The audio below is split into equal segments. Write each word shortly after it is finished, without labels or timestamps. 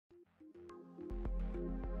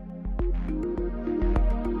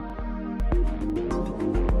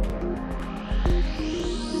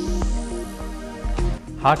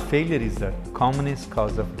Heart failure is the commonest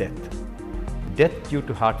cause of death. Death due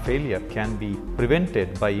to heart failure can be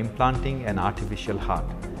prevented by implanting an artificial heart,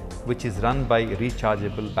 which is run by a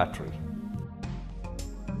rechargeable battery.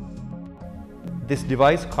 This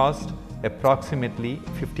device costs approximately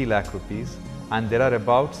 50 lakh rupees, and there are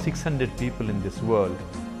about 600 people in this world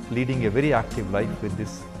leading a very active life with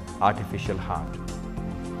this artificial heart.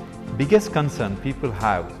 Biggest concern people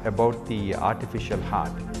have about the artificial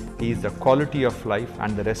heart is the quality of life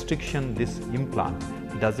and the restriction this implant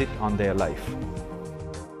does it on their life.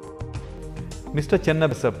 Mr.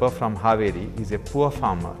 Chennabasappa from Haveri is a poor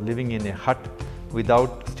farmer living in a hut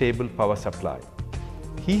without stable power supply.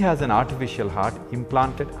 He has an artificial heart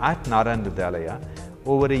implanted at Narayan Vidyalaya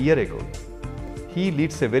over a year ago. He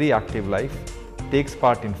leads a very active life, takes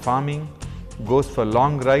part in farming, goes for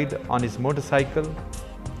long ride on his motorcycle.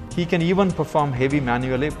 He can even perform heavy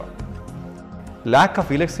manual labor. Lack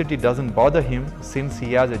of electricity doesn't bother him since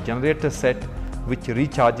he has a generator set which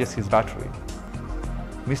recharges his battery.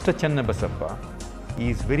 Mr. Chennabasappa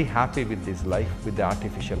is very happy with his life with the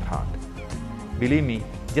artificial heart. Believe me,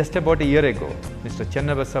 just about a year ago, Mr.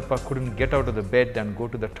 Chennabasappa couldn't get out of the bed and go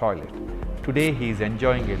to the toilet. Today he is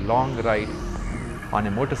enjoying a long ride on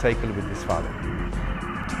a motorcycle with his father.